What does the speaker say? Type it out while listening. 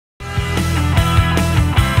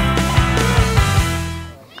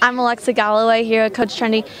I'm Alexa Galloway here at Coach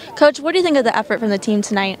Trundy. Coach, what do you think of the effort from the team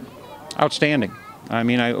tonight? Outstanding. I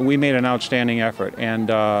mean, we made an outstanding effort, and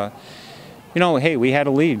hey, we had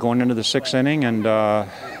a lead going into the sixth inning, and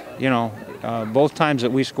both times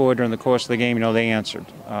that we scored during the course of the game, they answered.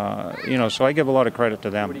 So I give a lot of credit to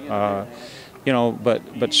them.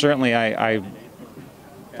 But certainly I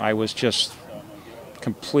was just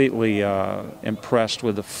completely impressed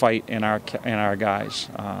with the fight in our guys.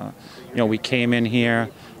 We came in here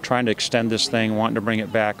trying to extend this thing, wanting to bring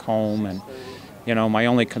it back home, and my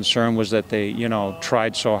only concern was that they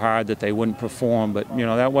tried so hard that they wouldn't perform, but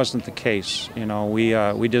that wasn't the case.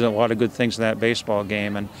 We did a lot of good things in that baseball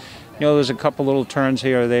game, and there's a couple little turns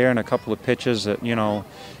here or there and a couple of pitches that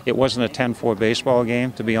it wasn't a 10-4 baseball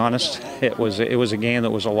game, to be honest. It was a game that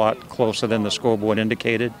was a lot closer than the scoreboard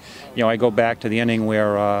indicated. I go back to the inning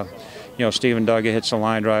where Stephen Duggar hits a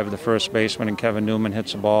line drive at the first baseman, and Kevin Newman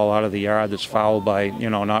hits a ball out of the yard that's fouled by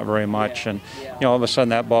not very much, and all of a sudden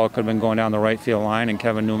that ball could have been going down the right field line, and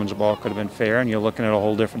Kevin Newman's ball could have been fair, and you're looking at a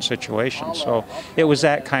whole different situation. So it was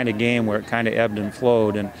that kind of game where it kind of ebbed and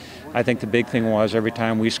flowed, and I think the big thing was every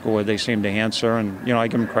time we scored they seemed to answer, and I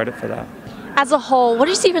give them credit for that. As a whole, what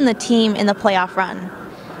do you see from the team in the playoff run?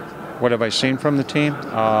 What have I seen from the team?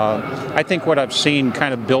 I think what I've seen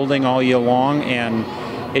kind of building all year long, and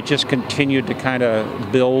it just continued to kind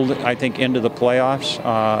of build, I think, into the playoffs.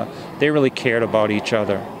 They really cared about each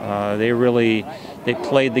other. They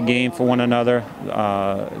played the game for one another.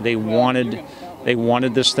 They wanted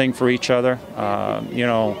this thing for each other.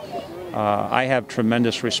 I have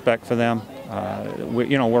tremendous respect for them.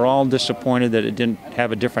 We're all disappointed that it didn't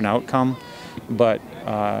have a different outcome, but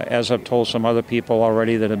as I've told some other people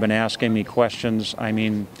already that have been asking me questions, I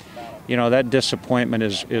mean, that disappointment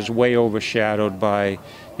is way overshadowed by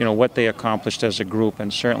what they accomplished as a group,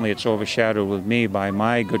 and certainly it's overshadowed with me by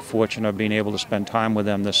my good fortune of being able to spend time with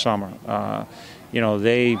them this summer.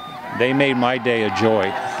 They made my day a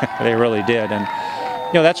joy. They really did, and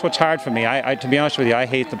that's what's hard for me. To be honest with you, I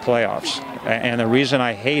hate the playoffs, and the reason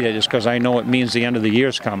I hate it is because I know it means the end of the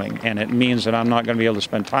year's coming, and it means that I'm not going to be able to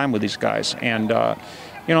spend time with these guys, and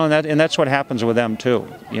and that's what happens with them too.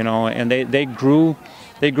 And they grew.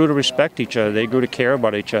 They grew to respect each other. They grew to care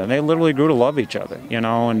about each other. And they literally grew to love each other.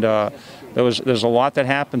 And there's a lot that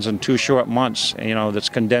happens in 2 short months. That's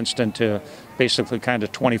condensed into basically kind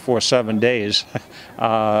of 24/7 days.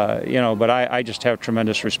 But I just have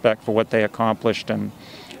tremendous respect for what they accomplished, and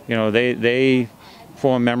they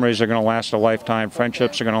form memories that are going to last a lifetime.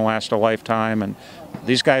 Friendships are going to last a lifetime, and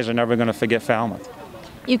these guys are never going to forget Falmouth.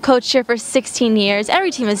 You coached here for 16 years.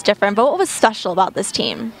 Every team is different, but what was special about this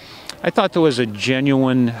team? I thought there was a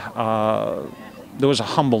genuine, there was a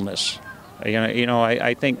humbleness.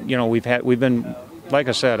 I think we've been, like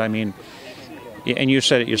I said, I mean, and you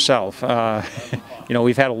said it yourself.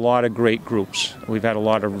 We've had a lot of great groups. We've had a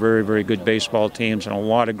lot of very, very good baseball teams and a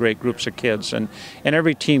lot of great groups of kids, and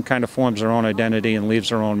every team kind of forms their own identity and leaves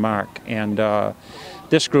their own mark. And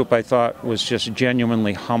this group, I thought, was just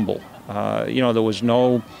genuinely humble. There was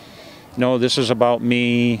no, this is about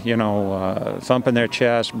me, thumping their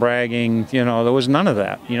chest, bragging, there was none of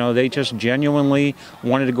that. They just genuinely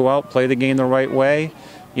wanted to go out, play the game the right way,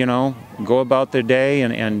 go about their day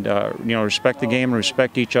and respect the game and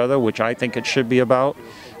respect each other, which I think it should be about.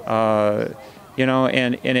 And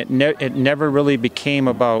it never really became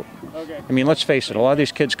about, I mean, let's face it, a lot of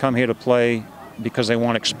these kids come here to play because they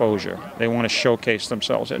want exposure. They want to showcase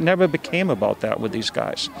themselves. It never became about that with these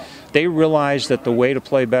guys. They realized that the way to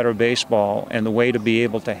play better baseball and the way to be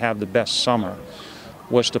able to have the best summer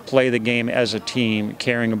was to play the game as a team,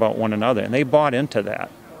 caring about one another, and they bought into that.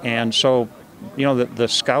 And so, the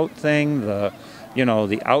scout thing, the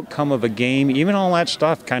outcome of a game, even all that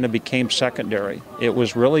stuff kind of became secondary. It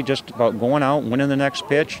was really just about going out, winning the next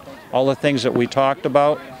pitch, all the things that we talked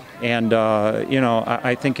about, and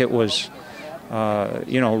I think it was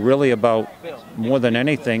really about, more than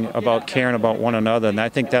anything, about caring about one another. And I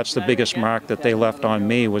think that's the biggest mark that they left on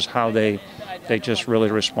me, was how they just really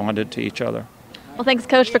responded to each other. Well, thanks,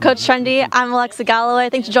 Coach. For Coach Trundy, I'm Alexa Galloway.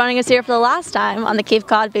 Thanks for joining us here for the last time on the Cape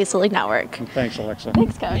Cod Baseball League Network. Thanks, Alexa.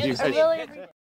 Thanks, Coach.